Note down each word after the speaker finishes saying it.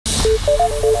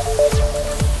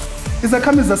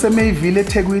Izakhamizi zaseMayville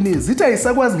eThekwini zithi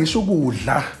ayisakwazi ngisho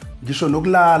ukudla, ngisho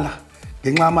nokulala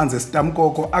ngenxa yamanzi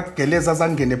esitamkoko akugeleza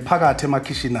zangene phakathi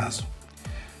emakhishini azo.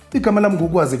 Igama lami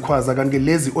nguKwazi Kwaza kanti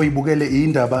lezi oyibukele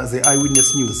izindaba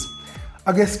ze-Eyewitness News.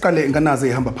 Ake siqale nganazo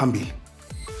ehamba phambili.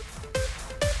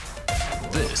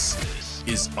 This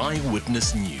is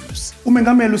Eyewitness News.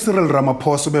 Umengameli uCyril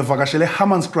Ramaphosa ubevakashele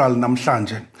eHammanskraal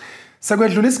namhlanje.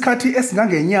 Sekwedlula isikhathi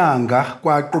esingangenyanga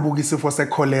kwaqubuka isifo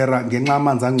sekholera ngenxa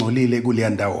yamanzi angcolile kuleya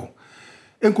ndawo.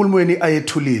 Enkulumweni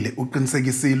ayethulile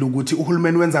uqinisekisile ukuthi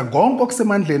uhulumeni wenza konke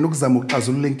okusemandleni ukuzama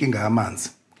ukuxazulula inkinga yamanzi.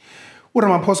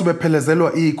 uRamaphosa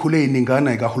ubephelezelwa ikhulu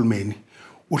eziningana ekahulumeni.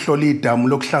 Uhlola idamu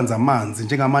lokuhlanza amanzi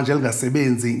njengamanje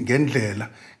lingasebenzi ngendlela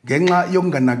ngenxa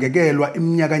yokunganakekelwa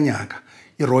iminyakanyaka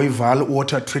iRooival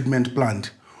Water Treatment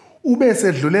Plant. Ube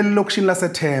sedlulele lokishini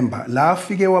laseThemba la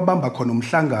afike wabamba khona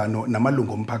umhlangano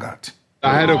namalungu omphakathi.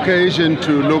 I had occasion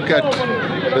to look at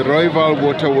the Rooival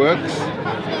Waterworks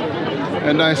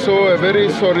and I saw a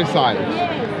very sorry sight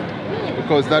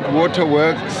because that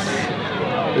waterworks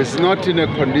is not in a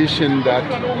condition that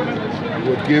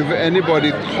would give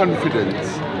anybody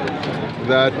confidence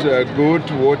that good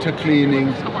water cleaning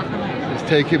is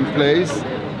taking place.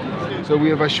 So we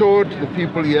have assured the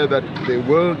people here that they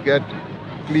will get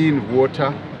clean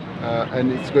water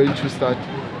and it's going to start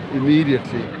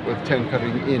immediately with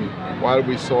tankering in while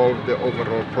we solve the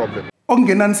overall problem.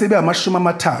 Okungenani sebe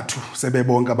ama-30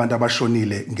 sebebonke abantu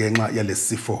abashonile ngenxa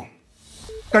yalesifo.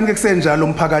 Kanti kusenjalo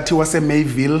umphakathi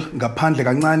waseMayville ngaphandle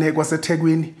kancane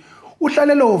kwaseThekwini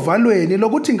uhlalele ovalweni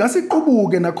lokuthi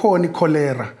ngasiqubuke nakhona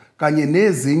ikholera kanye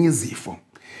nezinye izifo.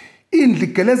 Indlu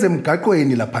igeleze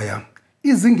emgaqweni laphaya,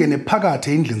 izingene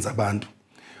phakathi endlini zabantu.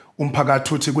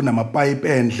 Umphakathi uthi kunamapayipi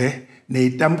endle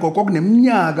nezitamkoko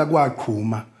kuneminyaka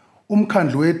kwaqhuma.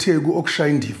 Umkhandlu weTheku okushaya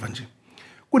indiva nje.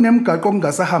 Kunemigaqo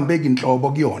okungasahambeki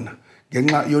inhlobo kuyona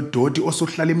ngenxa yodoti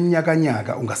osuhlala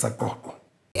iminyakanyaka ungasaqoqwa.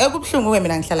 Ekubhlungu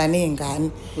mina ngihlala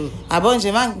nezingane. Abo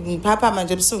nje mangiphapha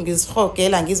manje ebusungu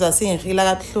ngizihogela ngizwa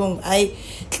singihila kabuhlungu. Hayi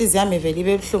inhliziyo yami vele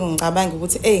ibe buhlungu ngicabanga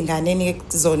ukuthi ezinganeni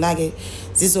ke zona ke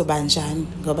zizobanjani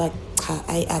ngoba cha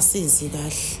asizi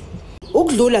kahle.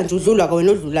 Ukudlula nje udlulwa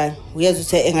kwena odlulayo uyeza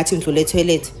uthe engathi ngidlule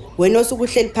etoilet wena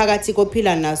osukuhleli phakathi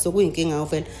kophila naso kuyinkinga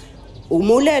vele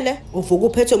umulele uvuka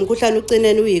uphethwe umkhuhlane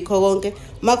ucinene uyikho konke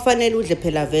makufanele udle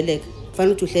phela vele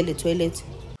kufanele ukuthi uhlele etoilet.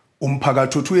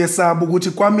 Umphakathi uthi uyesaba ukuthi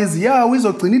kwamizi yawo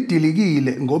izogcina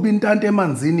idilikile ngoba intanto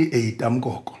emanzini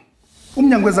eyitamkoko.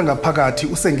 Umnyango wezangaphakathi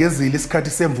usengezile isikhathi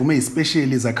semvume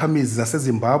ezispecial zakhamizi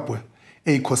zaseZimbabwe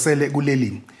eyikhosele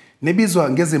kuleli nebizwa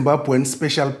ngeZimbabwean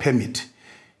Special Permit.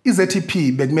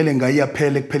 IZTP bekumele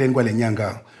ngayiyaphele ekupheleni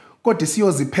kwalenyanga kodwa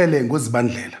siyoziphele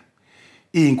ngozibandlela.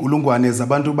 Inkulungwane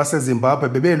zabantu baseZimbabwe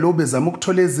bebelobe bezama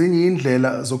ukuthola ezinye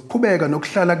indlela zokuqhubeka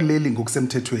nokuhlala kuleli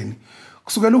ngokusemthethweni.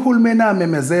 Kusukela uhulumeni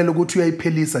amemezela ukuthi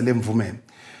uyayiphelisa lemvume.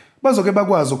 Bazoke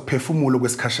bakwazi ukuphefumula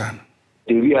kwesikhashana.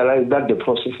 They realize that the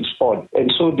process is on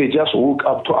and so they just woke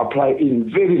up to apply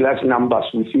in very large numbers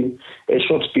within a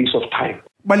short space of time.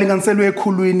 Balinganiselwe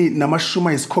ekhulwini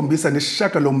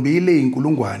nama-78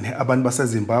 inkulungwane abantu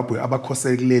baseZimbabwe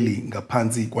abakhoseleli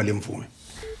ngaphansi kwalemvume.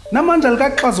 Namanje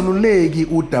alikaxazululeki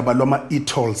udaba lwama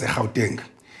eTolls eGauteng.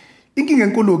 Inkinga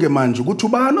enkulu ke manje ukuthi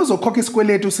ubani ozokhokha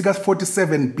isikweletu sika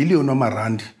 47 billion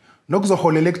wamarandi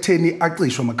nokuzoholela ekutheni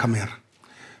acishwe amakhamera.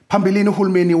 Phambilini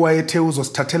uhulumeni wayethe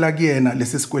uzosithathela kuyena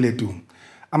lesi sikweletu.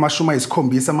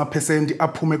 ama-70%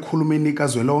 aphume ekhulumeni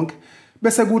kazwelonke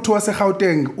bese kuthi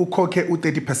waseGauteng ukhokhe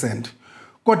u30%.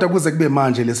 Kodwa kuze kube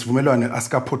manje lesivumelwano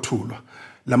asikaphothulwa.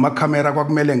 Lamakhamera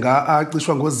kwakumele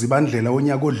acishwa ngozibandlela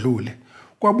onyaka odlule.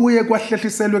 Kwabuye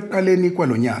kwahlehliselwe ekuqaleni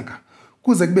kwalonyaka.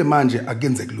 Kuze kube manje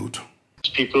akenzeki lutho.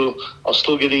 People are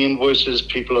still getting invoices,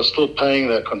 people are still paying,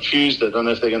 they're confused, they don't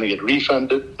know if they're going to get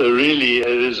refunded. So really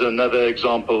it is another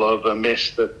example of a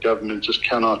mess that government just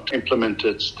cannot implement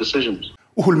its decisions.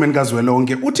 Uhulumeni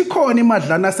kazwelonke uthi khona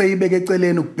imadlana seyibeke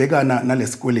eceleni ukubhekana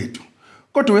nalesikweletu.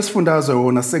 Kodwa wesifundazwe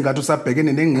wona sengathi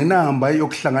usabhekene nengqinamba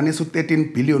yokuhlanganisa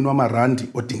u13 billion wamarandi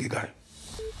odingekayo.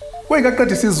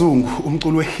 Kwekaqeda isizungu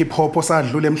umculo wehip hop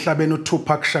osadlula emhlabeni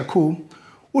uTupac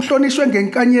uhlonishwe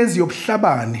ngenkanyezi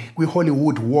yobuhlabane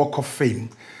kwiHollywood Walk of Fame.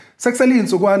 Sekusele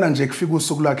insukwana nje kufika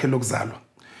usuku lwakhe lokuzalwa.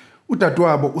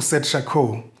 Udadewabo uSeth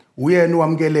Shakur uyena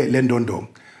owamkele le ndondo.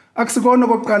 Akusikona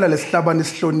okokuqala lesihlabane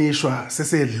sihlonishwa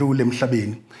sesedlule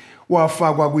emhlabeni.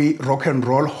 Wafakwa kwi-Rock and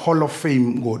Roll Hall of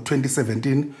Fame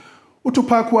ngo-2017.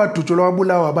 uTupac wadutshulwa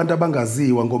wabulawa abantu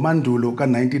abangaziwa ngomandulo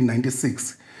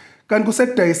ka-1996. Kanti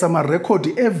kusekudayisa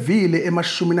amarekhodi evile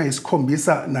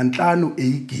ema-75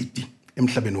 eyigidi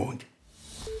emhlabeni wonke.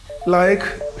 Like,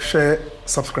 share,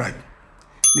 subscribe.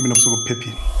 Nibe nobusuku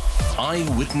obuphephile.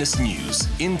 Eyewitness News,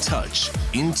 in touch,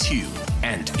 in tune,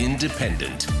 and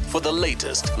independent. For the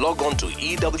latest, log on to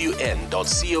ewn.co.za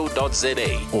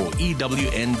or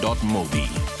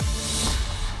ewn.mobi.